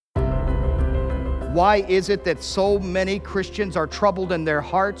Why is it that so many Christians are troubled in their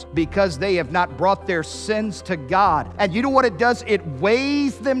hearts? Because they have not brought their sins to God. And you know what it does? It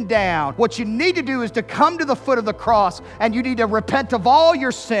weighs them down. What you need to do is to come to the foot of the cross, and you need to repent of all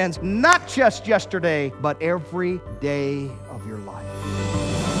your sins, not just yesterday, but every day of your life.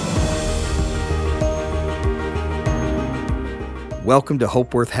 Welcome to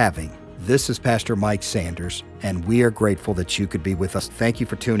Hope Worth Having. This is Pastor Mike Sanders, and we are grateful that you could be with us. Thank you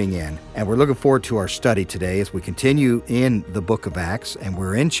for tuning in. And we're looking forward to our study today as we continue in the book of Acts. And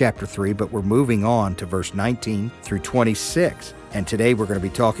we're in chapter 3, but we're moving on to verse 19 through 26. And today we're going to be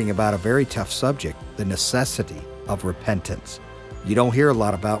talking about a very tough subject, the necessity of repentance. You don't hear a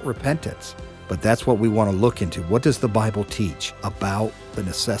lot about repentance, but that's what we want to look into. What does the Bible teach about the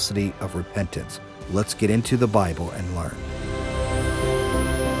necessity of repentance? Let's get into the Bible and learn.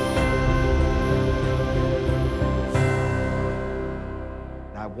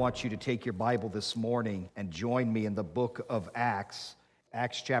 I want you to take your Bible this morning and join me in the book of Acts,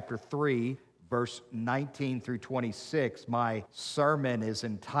 Acts chapter 3, verse 19 through 26. My sermon is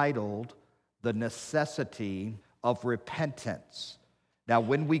entitled, The Necessity of Repentance. Now,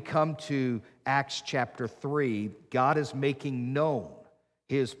 when we come to Acts chapter 3, God is making known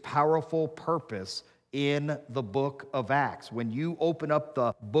His powerful purpose in the book of Acts. When you open up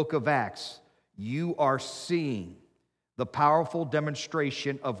the book of Acts, you are seeing the powerful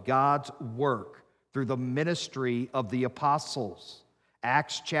demonstration of God's work through the ministry of the apostles.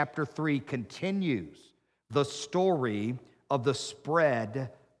 Acts chapter 3 continues the story of the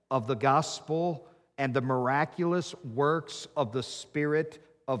spread of the gospel and the miraculous works of the Spirit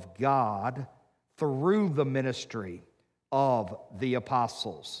of God through the ministry of the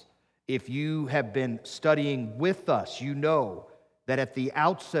apostles. If you have been studying with us, you know that at the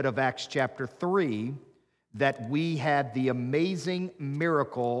outset of Acts chapter 3, that we had the amazing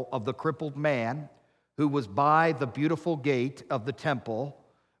miracle of the crippled man who was by the beautiful gate of the temple,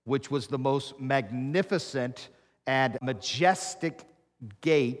 which was the most magnificent and majestic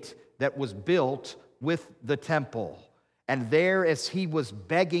gate that was built with the temple. And there, as he was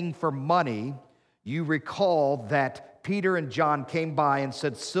begging for money, you recall that Peter and John came by and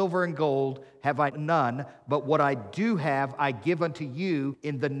said, "Silver and gold have I none, but what I do have I give unto you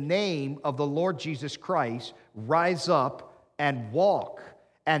in the name of the Lord Jesus Christ. Rise up and walk."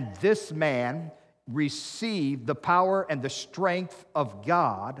 And this man received the power and the strength of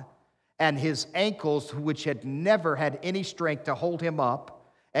God, and his ankles, which had never had any strength to hold him up,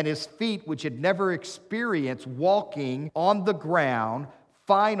 and his feet, which had never experienced walking on the ground,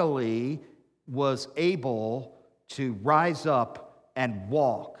 finally was able to rise up and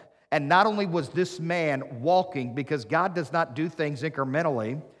walk. And not only was this man walking, because God does not do things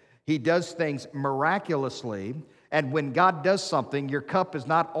incrementally, He does things miraculously. And when God does something, your cup has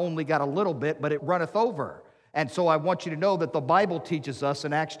not only got a little bit, but it runneth over. And so I want you to know that the Bible teaches us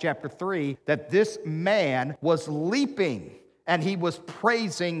in Acts chapter 3 that this man was leaping and he was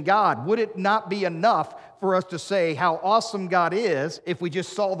praising God. Would it not be enough for us to say how awesome God is if we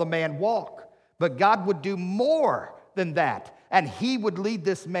just saw the man walk? But God would do more than that. And He would lead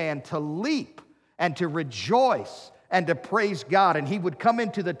this man to leap and to rejoice and to praise God. And he would come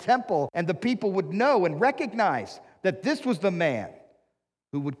into the temple and the people would know and recognize that this was the man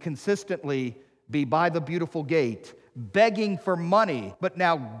who would consistently be by the beautiful gate begging for money. But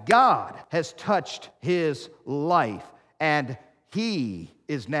now God has touched his life and he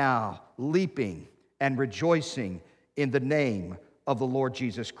is now leaping and rejoicing in the name of the Lord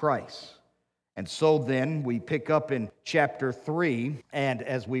Jesus Christ. And so then we pick up in chapter 3, and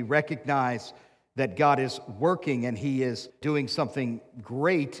as we recognize that God is working and He is doing something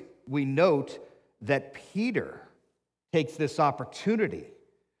great, we note that Peter takes this opportunity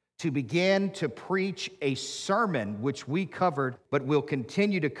to begin to preach a sermon which we covered, but we'll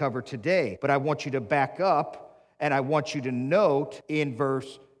continue to cover today. But I want you to back up, and I want you to note in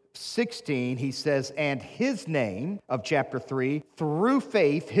verse 16, he says, "And His name," of chapter 3, "through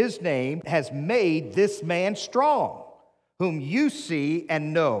faith, His name has made this man strong, whom you see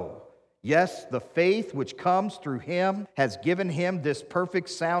and know. Yes, the faith which comes through Him has given Him this perfect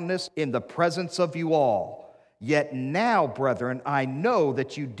soundness in the presence of you all. Yet now, brethren, I know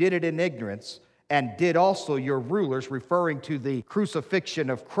that you did it in ignorance, and did also your rulers," referring to the crucifixion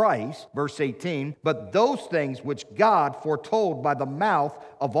of Christ, verse 18, "but those things which God foretold by the mouth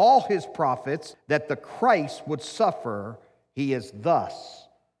of all His prophets, that the Christ would suffer, He is thus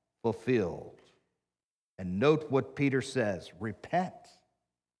fulfilled." And note what Peter says, "Repent,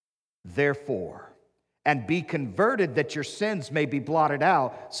 therefore, and be converted, that your sins may be blotted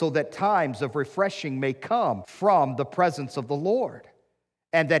out, so that times of refreshing may come from the presence of the Lord.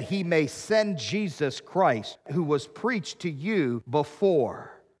 and that he may send Jesus Christ, who was preached to you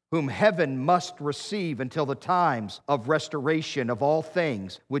before, whom heaven must receive until the times of restoration of all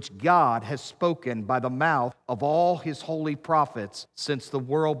things, which God has spoken by the mouth of all his holy prophets since the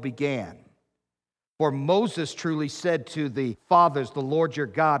world began. For Moses truly said to the fathers, the Lord your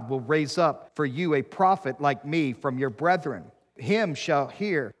God will raise up for you a prophet like me from your brethren. Him shall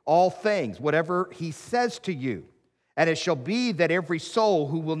hear all things, whatever he says to you. And it shall be that every soul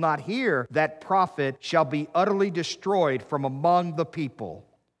who will not hear that prophet shall be utterly destroyed from among the people.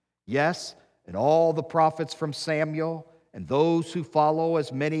 Yes, and all the prophets from Samuel and those who follow,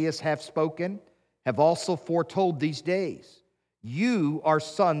 as many as have spoken, have also foretold these days. You are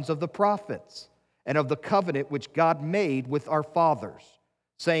sons of the prophets and of the covenant which God made with our fathers,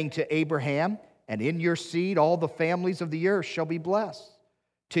 saying to Abraham, and in your seed all the families of the earth shall be blessed.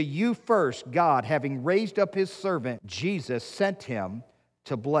 To you first, God, having raised up his servant, Jesus, sent him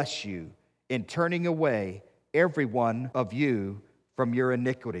to bless you in turning away every one of you from your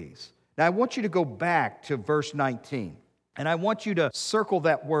iniquities. Now, I want you to go back to verse 19, and I want you to circle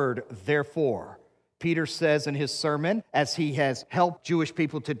that word, therefore. Peter says in his sermon, as he has helped Jewish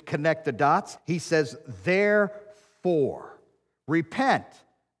people to connect the dots, he says, therefore, repent.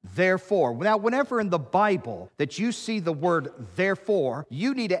 Therefore. Now, whenever in the Bible that you see the word therefore,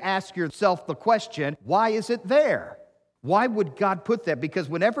 you need to ask yourself the question, why is it there? Why would God put that? Because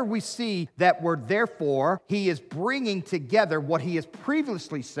whenever we see that word therefore, he is bringing together what he has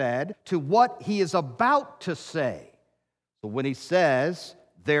previously said to what he is about to say. So when he says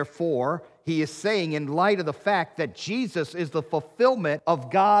therefore, he is saying in light of the fact that Jesus is the fulfillment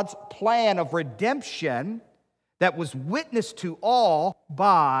of God's plan of redemption that was witnessed to all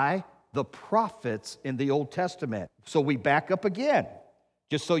by the prophets in the Old Testament. So we back up again,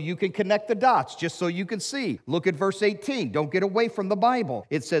 just so you can connect the dots, just so you can see. Look at verse 18. Don't get away from the Bible.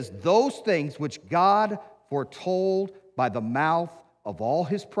 It says, those things which God foretold by the mouth of all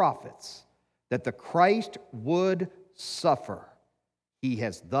his prophets, that the Christ would suffer, he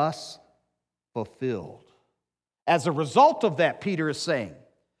has thus fulfilled. As a result of that, Peter is saying,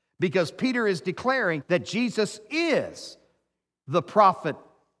 because Peter is declaring that Jesus is the prophet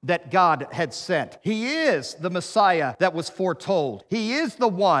that God had sent. He is the Messiah that was foretold. He is the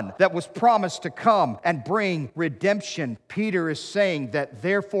one that was promised to come and bring redemption. Peter is saying that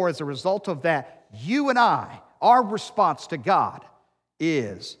therefore, as a result of that, you and I, our response to God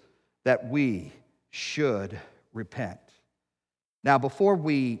is that we should repent. Now, before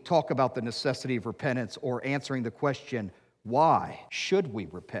we talk about the necessity of repentance or answering the question, why should we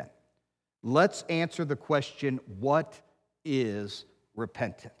repent? Let's answer the question, what is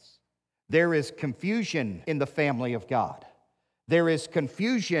repentance? There is confusion in the family of God. There is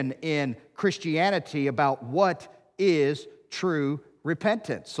confusion in Christianity about what is true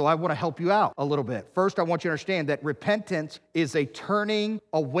repentance. So I want to help you out a little bit. First, I want you to understand that repentance is a turning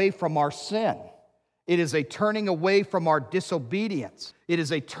away from our sin. It is a turning away from our disobedience. It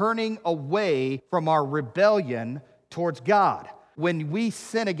is a turning away from our rebellion towards God. When we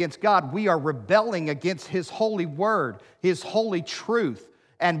sin against God, we are rebelling against his holy word, his holy truth.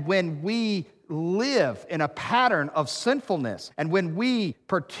 And when we live in a pattern of sinfulness, and when we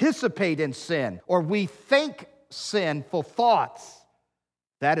participate in sin, or we think sinful thoughts,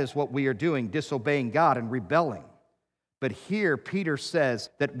 that is what we are doing, disobeying God and rebelling. But here, Peter says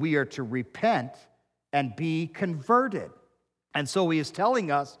that we are to repent and be converted. And so he is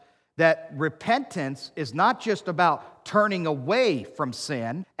telling us that repentance is not just about turning away from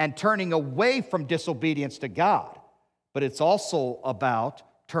sin and turning away from disobedience to God, but it's also about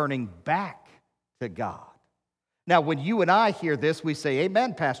turning back to God. Now, when you and I hear this, we say,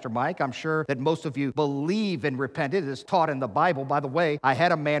 amen, Pastor Mike. I'm sure that most of you believe in repentance. It is taught in the Bible. By the way, I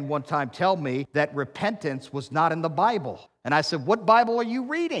had a man one time tell me that repentance was not in the Bible. And I said, what Bible are you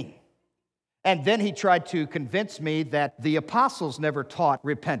reading? And then he tried to convince me that the apostles never taught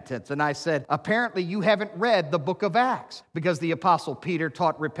repentance. And I said, apparently you haven't read the book of Acts, because the apostle Peter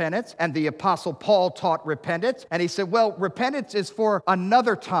taught repentance and the apostle Paul taught repentance. And he said, well, repentance is for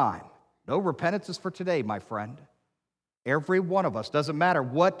another time. No, repentance is for today, my friend. Every one of us, doesn't matter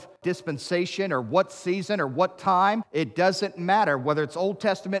what dispensation or what season or what time, it doesn't matter whether it's Old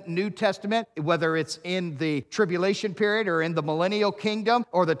Testament, New Testament, whether it's in the tribulation period or in the millennial kingdom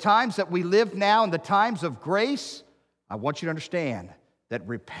or the times that we live now in the times of grace. I want you to understand that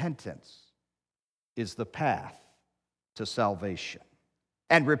repentance is the path to salvation.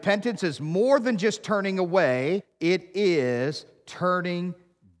 And repentance is more than just turning away, it is turning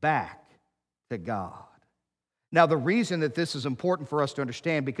back to God. Now, the reason that this is important for us to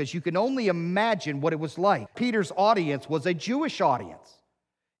understand, because you can only imagine what it was like. Peter's audience was a Jewish audience.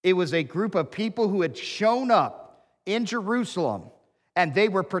 It was a group of people who had shown up in Jerusalem, and they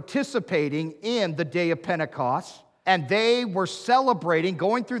were participating in the day of Pentecost, and they were celebrating,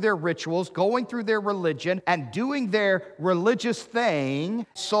 going through their rituals, going through their religion, and doing their religious thing.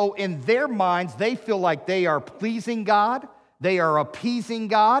 So in their minds, they feel like they are pleasing God. They are appeasing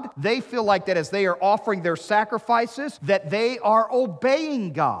God. They feel like that as they are offering their sacrifices, that they are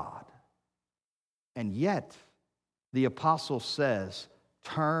obeying God. And yet, the apostle says,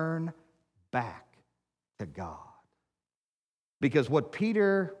 turn back to God. Because what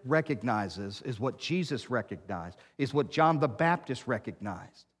Peter recognizes is what Jesus recognized, is what John the Baptist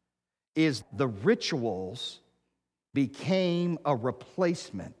recognized, is the rituals became a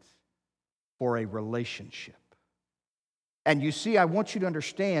replacement for a relationship. And you see, I want you to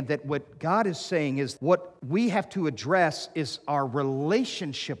understand that what God is saying is what we have to address is our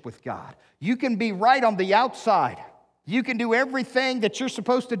relationship with God. You can be right on the outside. You can do everything that you're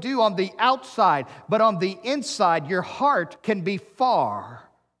supposed to do on the outside, but on the inside, your heart can be far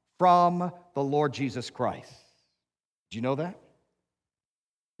from the Lord Jesus Christ. Did you know that?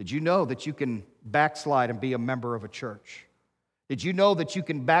 Did you know that you can backslide and be a member of a church? Did you know that you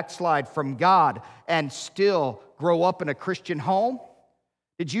can backslide from God and still grow up in a Christian home?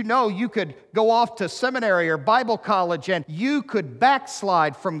 Did you know you could go off to seminary or Bible college and you could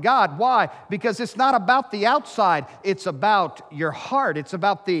backslide from God? Why? Because it's not about the outside, it's about your heart. It's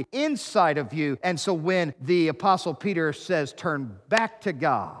about the inside of you. And so when the Apostle Peter says, turn back to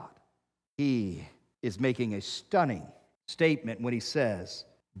God, he is making a stunning statement when he says,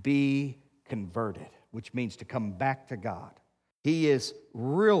 be converted, which means to come back to God. He is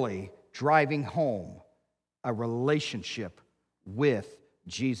really driving home a relationship with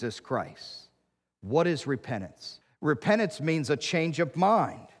Jesus Christ. What is repentance? Repentance means a change of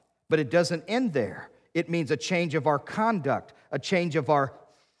mind, but it doesn't end there. It means a change of our conduct, a change of our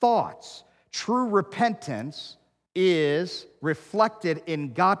thoughts. True repentance is reflected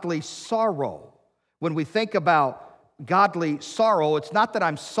in godly sorrow. When we think about godly sorrow, it's not that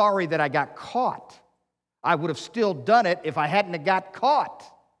I'm sorry that I got caught. I would have still done it if I hadn't have got caught.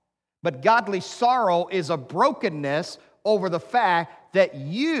 But godly sorrow is a brokenness over the fact that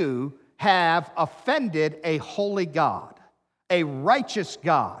you have offended a holy God, a righteous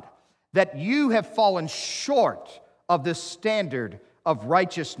God, that you have fallen short of the standard of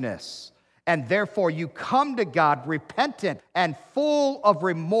righteousness. And therefore you come to God repentant and full of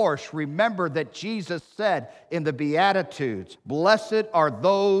remorse. Remember that Jesus said in the Beatitudes, blessed are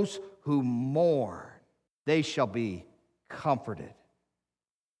those who mourn. They shall be comforted.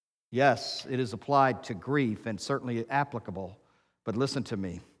 Yes, it is applied to grief and certainly applicable. But listen to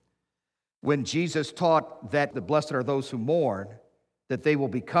me. When Jesus taught that the blessed are those who mourn, that they will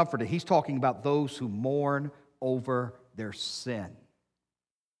be comforted, he's talking about those who mourn over their sin.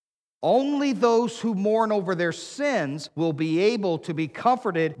 Only those who mourn over their sins will be able to be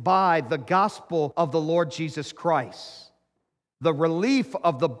comforted by the gospel of the Lord Jesus Christ. The relief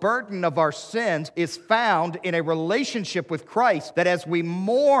of the burden of our sins is found in a relationship with Christ, that as we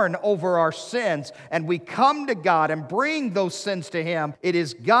mourn over our sins and we come to God and bring those sins to Him, it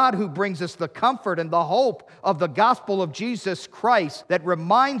is God who brings us the comfort and the hope of the gospel of Jesus Christ that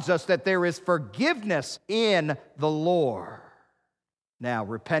reminds us that there is forgiveness in the Lord. Now,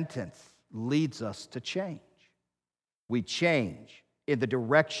 repentance leads us to change. We change in the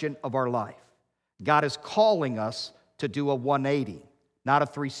direction of our life. God is calling us to do a 180, not a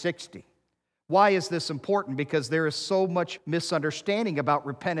 360. Why is this important? Because there is so much misunderstanding about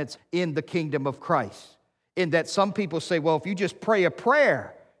repentance in the kingdom of Christ. In that some people say, well, if you just pray a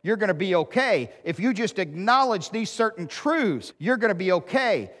prayer, you're going to be okay. If you just acknowledge these certain truths, you're going to be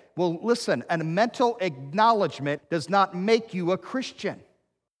okay. Well, listen, a mental acknowledgement does not make you a Christian.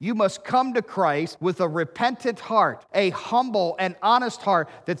 You must come to Christ with a repentant heart, a humble and honest heart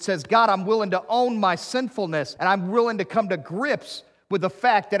that says, God, I'm willing to own my sinfulness, and I'm willing to come to grips with the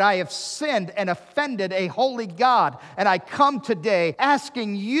fact that I have sinned and offended a holy God, and I come today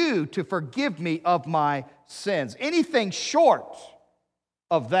asking you to forgive me of my sins. Anything short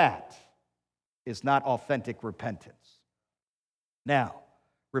of that is not authentic repentance. Now,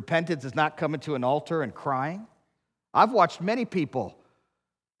 repentance is not coming to an altar and crying. I've watched many people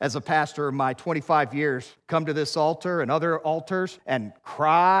as a pastor in my 25 years come to this altar and other altars and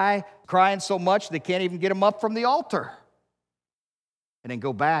crying so much they can't even get them up from the altar, and then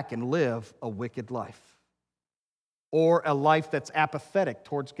go back and live a wicked life or a life that's apathetic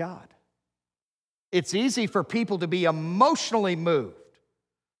towards God. It's easy for people to be emotionally moved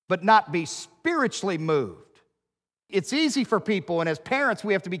but not be spiritually moved. It's easy for people, and as parents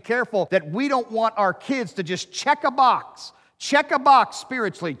we have to be careful that we don't want our kids to just check a box, check a box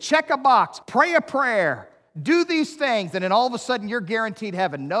spiritually, check a box, pray a prayer, do these things, and then all of a sudden you're guaranteed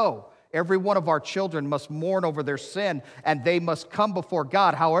heaven. No. Every one of our children must mourn over their sin, and they must come before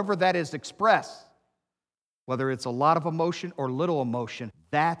God, however that is expressed. Whether it's a lot of emotion or little emotion,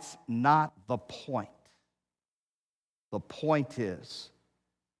 that's not the point. The point is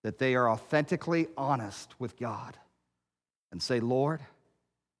that they are authentically honest with God and say, Lord,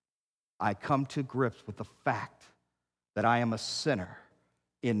 I come to grips with the fact that I am a sinner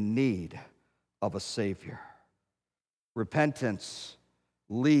in need of a Savior. Repentance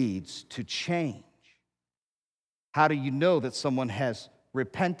leads to change. How do you know that someone has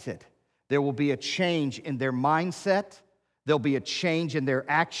repented? There will be a change in their mindset. There'll be a change in their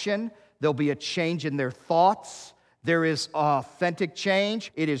action. There'll be a change in their thoughts. There is authentic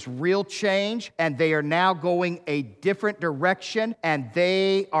change. It is real change. And they are now going a different direction. And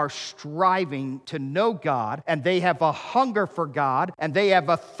they are striving to know God. And they have a hunger for God. And they have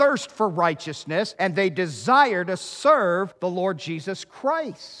a thirst for righteousness. And they desire to serve the Lord Jesus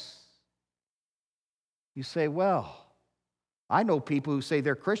Christ. You say, well, I know people who say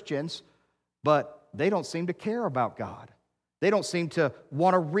they're Christians, but they don't seem to care about God. They don't seem to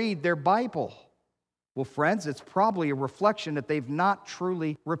want to read their Bible. Well, friends, it's probably a reflection that they've not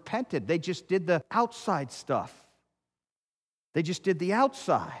truly repented. They just did the outside stuff. They just did the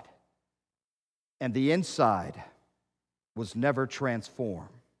outside. And the inside was never transformed.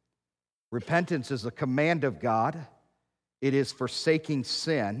 Repentance is a command of God. It is forsaking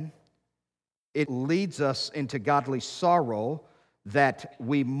sin. It leads us into godly sorrow that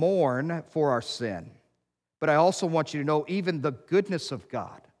we mourn for our sin. But I also want you to know even the goodness of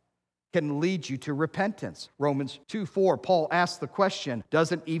God can lead you to repentance. Romans 2:4, Paul asks the question,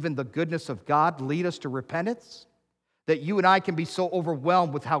 doesn't even the goodness of God lead us to repentance? That you and I can be so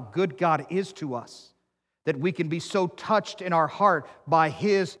overwhelmed with how good God is to us, that we can be so touched in our heart by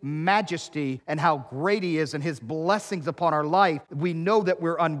His majesty and how great He is and His blessings upon our life. We know that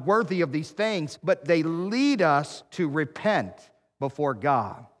we're unworthy of these things, but they lead us to repent before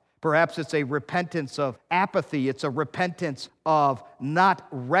God. Perhaps it's a repentance of apathy. It's a repentance of not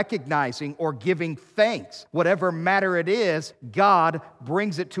recognizing or giving thanks. Whatever matter it is, God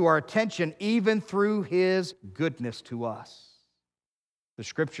brings it to our attention even through His goodness to us. The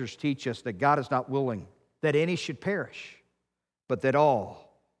Scriptures teach us that God is not willing that any should perish, but that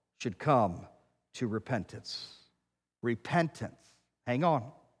all should come to repentance. Repentance, hang on.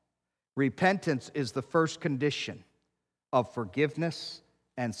 Repentance is the first condition of forgiveness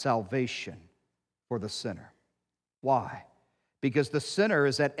and salvation for the sinner. Why? Because the sinner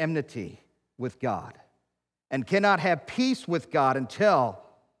is at enmity with God and cannot have peace with God until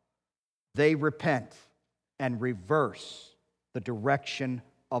they repent and reverse the direction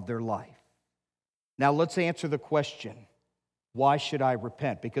of their life. Now let's answer the question, why should I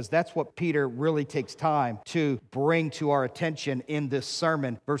repent? Because that's what Peter really takes time to bring to our attention in this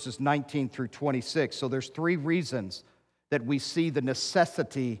sermon, verses 19 through 26. So there's three reasons that we see the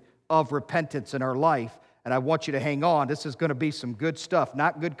necessity of repentance in our life. And I want you to hang on. This is going to be some good stuff.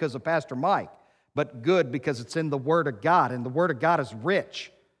 Not good because of Pastor Mike, but good because it's in the Word of God. And the Word of God is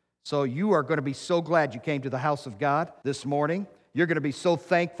rich. So you are going to be so glad you came to the house of God this morning. You're going to be so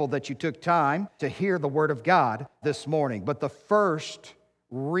thankful that you took time to hear the Word of God this morning. But the first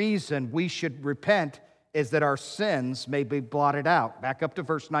reason we should repent is that our sins may be blotted out. Back up to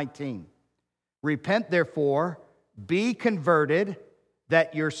verse 19. Repent, therefore, be converted,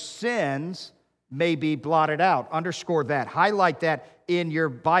 that your sins may be blotted out. Underscore that. Highlight that in your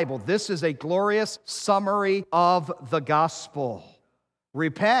Bible. This is a glorious summary of the gospel.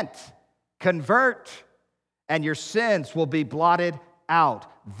 Repent, convert, and your sins will be blotted out.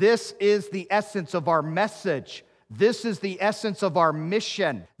 This is the essence of our message. This is the essence of our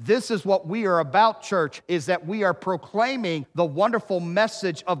mission. This is what we are about, church, is that we are proclaiming the wonderful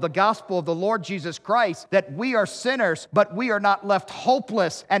message of the gospel of the Lord Jesus Christ, that we are sinners, but we are not left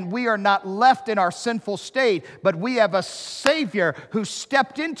hopeless, and we are not left in our sinful state, but we have a Savior who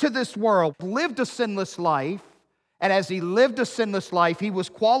stepped into this world, lived a sinless life, and as He lived a sinless life, He was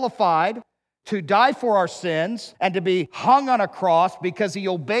qualified to die for our sins and to be hung on a cross because He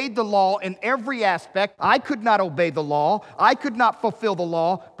obeyed the law in every aspect. I could not obey the law. I could not fulfill the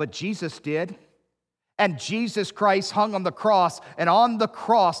law, but Jesus did. And Jesus Christ hung on the cross. And on the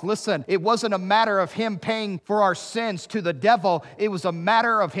cross, listen, it wasn't a matter of Him paying for our sins to the devil. It was a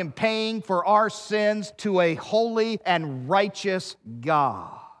matter of Him paying for our sins to a holy and righteous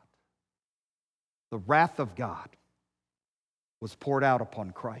God. The wrath of God was poured out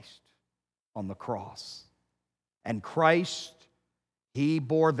upon Christ on the cross. And Christ, He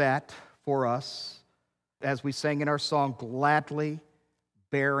bore that for us. as we sang in our song, gladly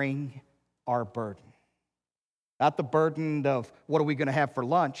bearing our burden. Not the burden of what are we going to have for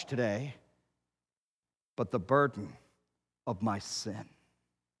lunch today, but the burden of my sin.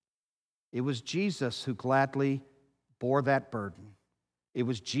 It was Jesus who gladly bore that burden. It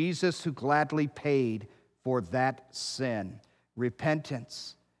was Jesus who gladly paid for that sin.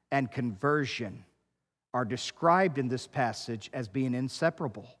 Repentance and conversion are described in this passage as being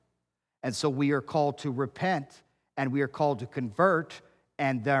inseparable. And so we are called to repent and we are called to convert,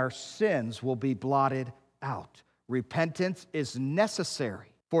 and our sins will be blotted out. Repentance is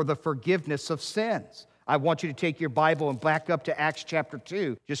necessary for the forgiveness of sins. I want you to take your Bible and back up to Acts chapter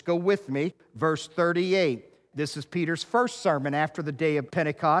 2. Just go with me, verse 38. This is Peter's first sermon after the day of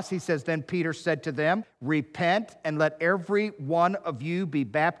Pentecost. He says, "Then Peter said to them, 'Repent and let every one of you be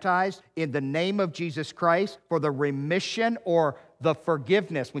baptized in the name of Jesus Christ for the remission,'" or the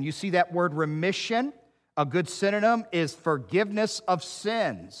forgiveness. When you see that word remission, a good synonym is forgiveness of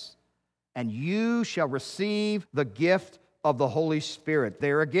sins. "And you shall receive the gift of the Holy Spirit."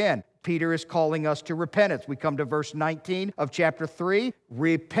 There again, Peter is calling us to repentance. We come to verse 19 of chapter 3.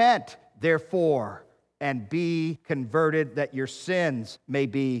 "Repent, therefore, and be converted, that your sins may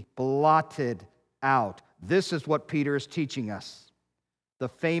be blotted out." This is what Peter is teaching us. The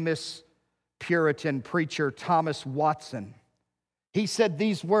famous Puritan preacher Thomas Watson, he said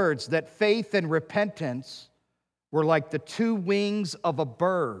these words, that faith and repentance were like the two wings of a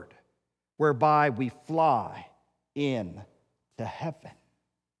bird, whereby we fly into heaven.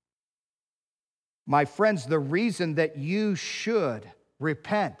 My friends, the reason that you should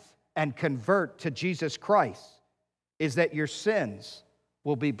repent and convert to Jesus Christ is that your sins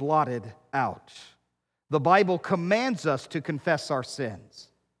will be blotted out. The Bible commands us to confess our sins.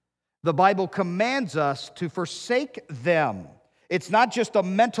 The Bible commands us to forsake them. It's not just a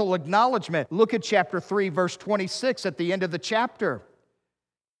mental acknowledgement. Look at chapter 3, verse 26 at the end of the chapter.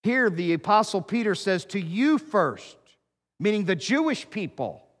 Here, the Apostle Peter says, "To you first," meaning the Jewish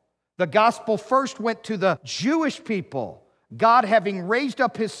people. The gospel first went to the Jewish people. God, having raised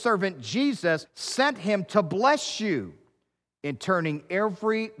up his servant Jesus, sent him to bless you in turning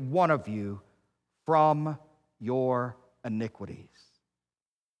every one of you from your iniquities.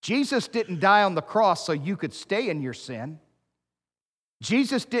 Jesus didn't die on the cross so you could stay in your sin.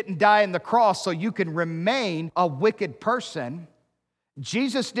 Jesus didn't die on the cross so you can remain a wicked person.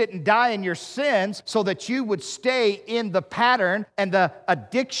 Jesus didn't die in your sins so that you would stay in the pattern and the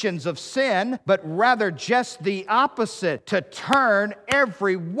addictions of sin, but rather just the opposite, to turn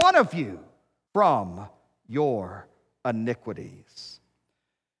every one of you from your iniquities.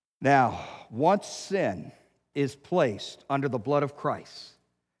 Now, once sin is placed under the blood of Christ,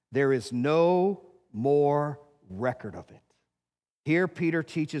 there is no more record of it. Here, Peter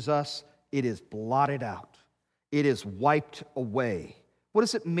teaches us it is blotted out. It is wiped away. What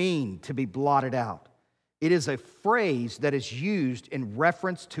does it mean to be blotted out? It is a phrase that is used in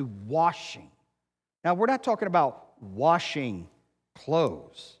reference to washing. Now, we're not talking about washing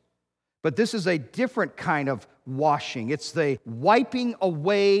clothes, but this is a different kind of washing. It's the wiping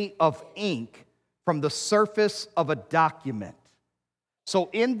away of ink from the surface of a document. So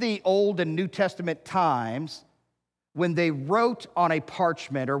in the Old and New Testament times, when they wrote on a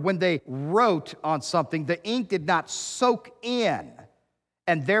parchment or when they wrote on something, the ink did not soak in,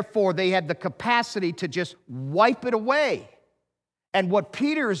 and therefore they had the capacity to just wipe it away. And what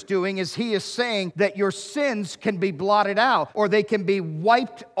Peter is doing is he is saying that your sins can be blotted out, or they can be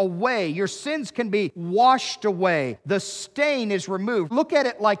wiped away. Your sins can be washed away. The stain is removed. Look at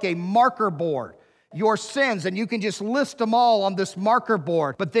it like a marker board. Your sins, and you can just list them all on this marker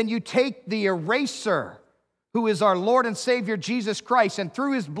board. But then you take the eraser, who is our Lord and Savior Jesus Christ, and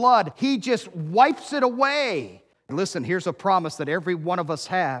through his blood, he just wipes it away. Listen, here's a promise that every one of us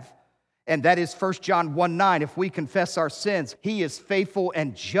have, and that is 1 John 1:9. If we confess our sins, he is faithful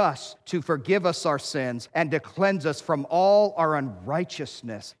and just to forgive us our sins and to cleanse us from all our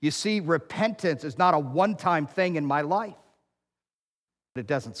unrighteousness. You see, repentance is not a one-time thing in my life. But it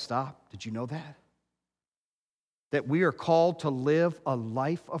doesn't stop. Did you know that? That we are called to live a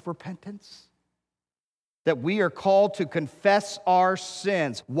life of repentance? That we are called to confess our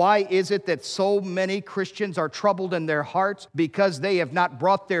sins. Why is it that so many Christians are troubled in their hearts? Because they have not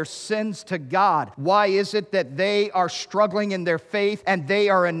brought their sins to God. Why is it that they are struggling in their faith and they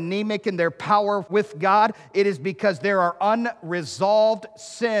are anemic in their power with God? It is because there are unresolved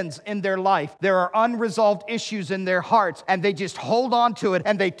sins in their life. There are unresolved issues in their hearts, and they just hold on to it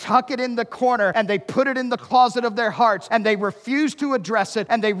and they tuck it in the corner and they put it in the closet of their hearts and they refuse to address it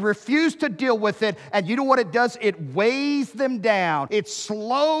and they refuse to deal with it. And you know what it does? It weighs them down. It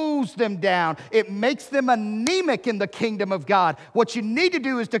slows them down. It makes them anemic in the kingdom of God. What you need to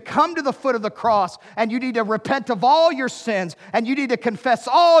do is to come to the foot of the cross, and you need to repent of all your sins, and you need to confess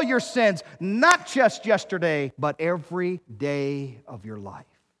all your sins, not just yesterday, but every day of your life.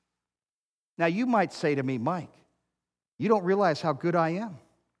 Now, you might say to me, Mike, you don't realize how good I am.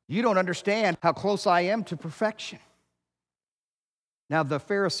 You don't understand how close I am to perfection. Now, the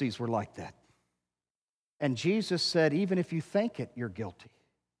Pharisees were like that. And Jesus said, even if you think it, you're guilty.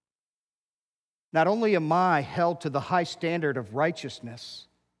 Not only am I held to the high standard of righteousness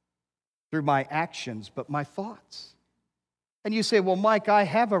through my actions, but my thoughts. And you say, well, Mike, I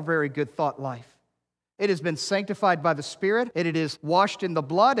have a very good thought life. It has been sanctified by the Spirit, it is washed in the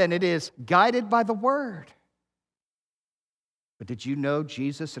blood, and it is guided by the Word. But did you know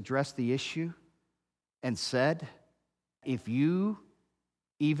Jesus addressed the issue and said, if you,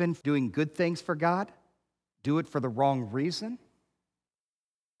 even doing good things for God, do it for the wrong reason,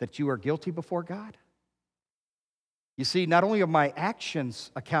 that you are guilty before God? You see, not only are my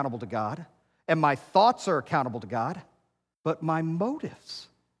actions accountable to God, and my thoughts are accountable to God, but my motives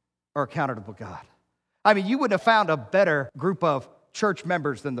are accountable to God. I mean, you wouldn't have found a better group of church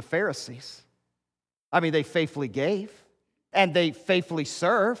members than the Pharisees. I mean, they faithfully gave, and they faithfully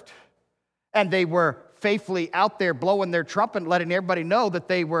served, and they were faithfully out there blowing their trumpet, letting everybody know that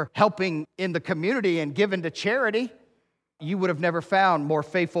they were helping in the community and giving to charity. You would have never found more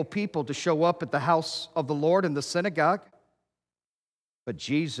faithful people to show up at the house of the Lord in the synagogue. But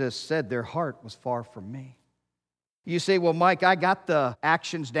Jesus said their heart was far from me. You say, well, Mike, I got the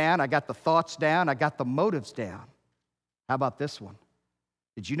actions down, I got the thoughts down, I got the motives down. How about this one?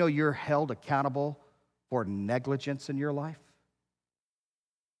 Did you know you're held accountable for negligence in your life?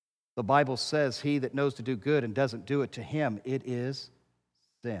 The Bible says, he that knows to do good and doesn't do it, to him it is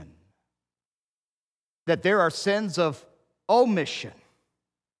sin. That there are sins of omission,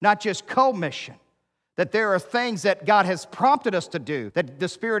 not just commission. That there are things that God has prompted us to do, that the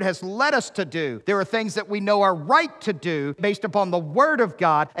Spirit has led us to do. There are things that we know are right to do based upon the Word of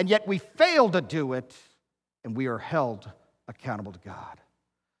God, and yet we fail to do it, and we are held accountable to God.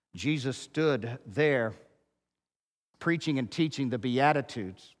 Jesus stood there preaching and teaching the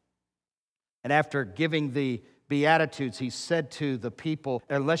Beatitudes. And after giving the Beatitudes, he said to the people,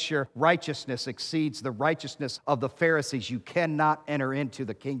 unless your righteousness exceeds the righteousness of the Pharisees, you cannot enter into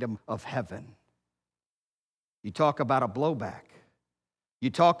the kingdom of heaven. You talk about a blowback.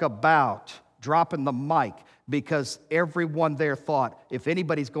 You talk about dropping the mic, because everyone there thought, if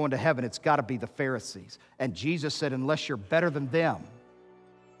anybody's going to heaven, it's got to be the Pharisees. And Jesus said, unless you're better than them,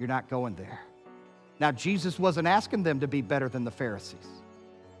 you're not going there. Now, Jesus wasn't asking them to be better than the Pharisees.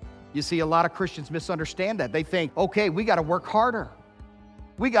 You see, a lot of Christians misunderstand that. They think, okay, we got to work harder.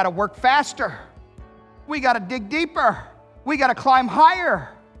 We got to work faster. We got to dig deeper. We got to climb higher.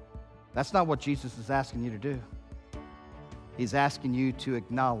 That's not what Jesus is asking you to do. He's asking you to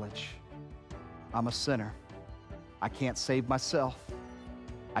acknowledge, I'm a sinner. I can't save myself.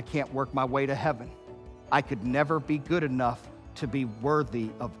 I can't work my way to heaven. I could never be good enough to be worthy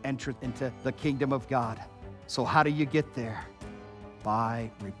of entrance into the kingdom of God. So how do you get there? By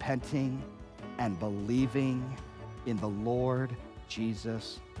repenting and believing in the Lord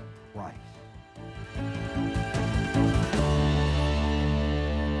Jesus Christ.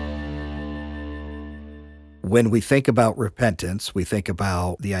 When we think about repentance, we think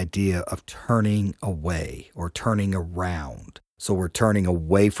about the idea of turning away or turning around. So we're turning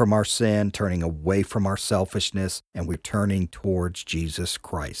away from our sin, turning away from our selfishness, and we're turning towards Jesus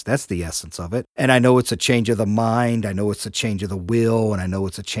Christ. That's the essence of it. And I know it's a change of the mind, I know it's a change of the will, and I know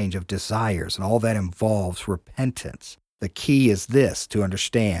it's a change of desires, and all that involves repentance. The key is this, to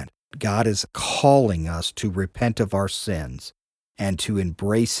understand, God is calling us to repent of our sins and to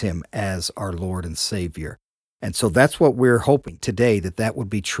embrace Him as our Lord and Savior. And so that's what we're hoping today, that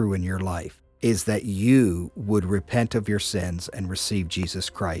would be true in your life, is that you would repent of your sins and receive Jesus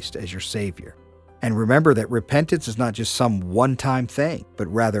Christ as your Savior. And remember that repentance is not just some one-time thing, but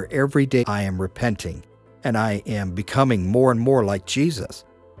rather every day I am repenting and I am becoming more and more like Jesus.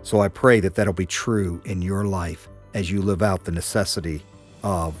 So I pray that that'll be true in your life as you live out the necessity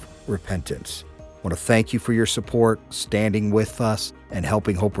of repentance. I want to thank you for your support, standing with us, and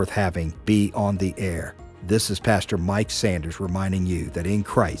helping Hope Worth Having be on the air. This is Pastor Mike Sanders reminding you that in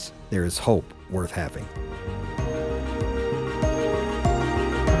Christ there is hope worth having.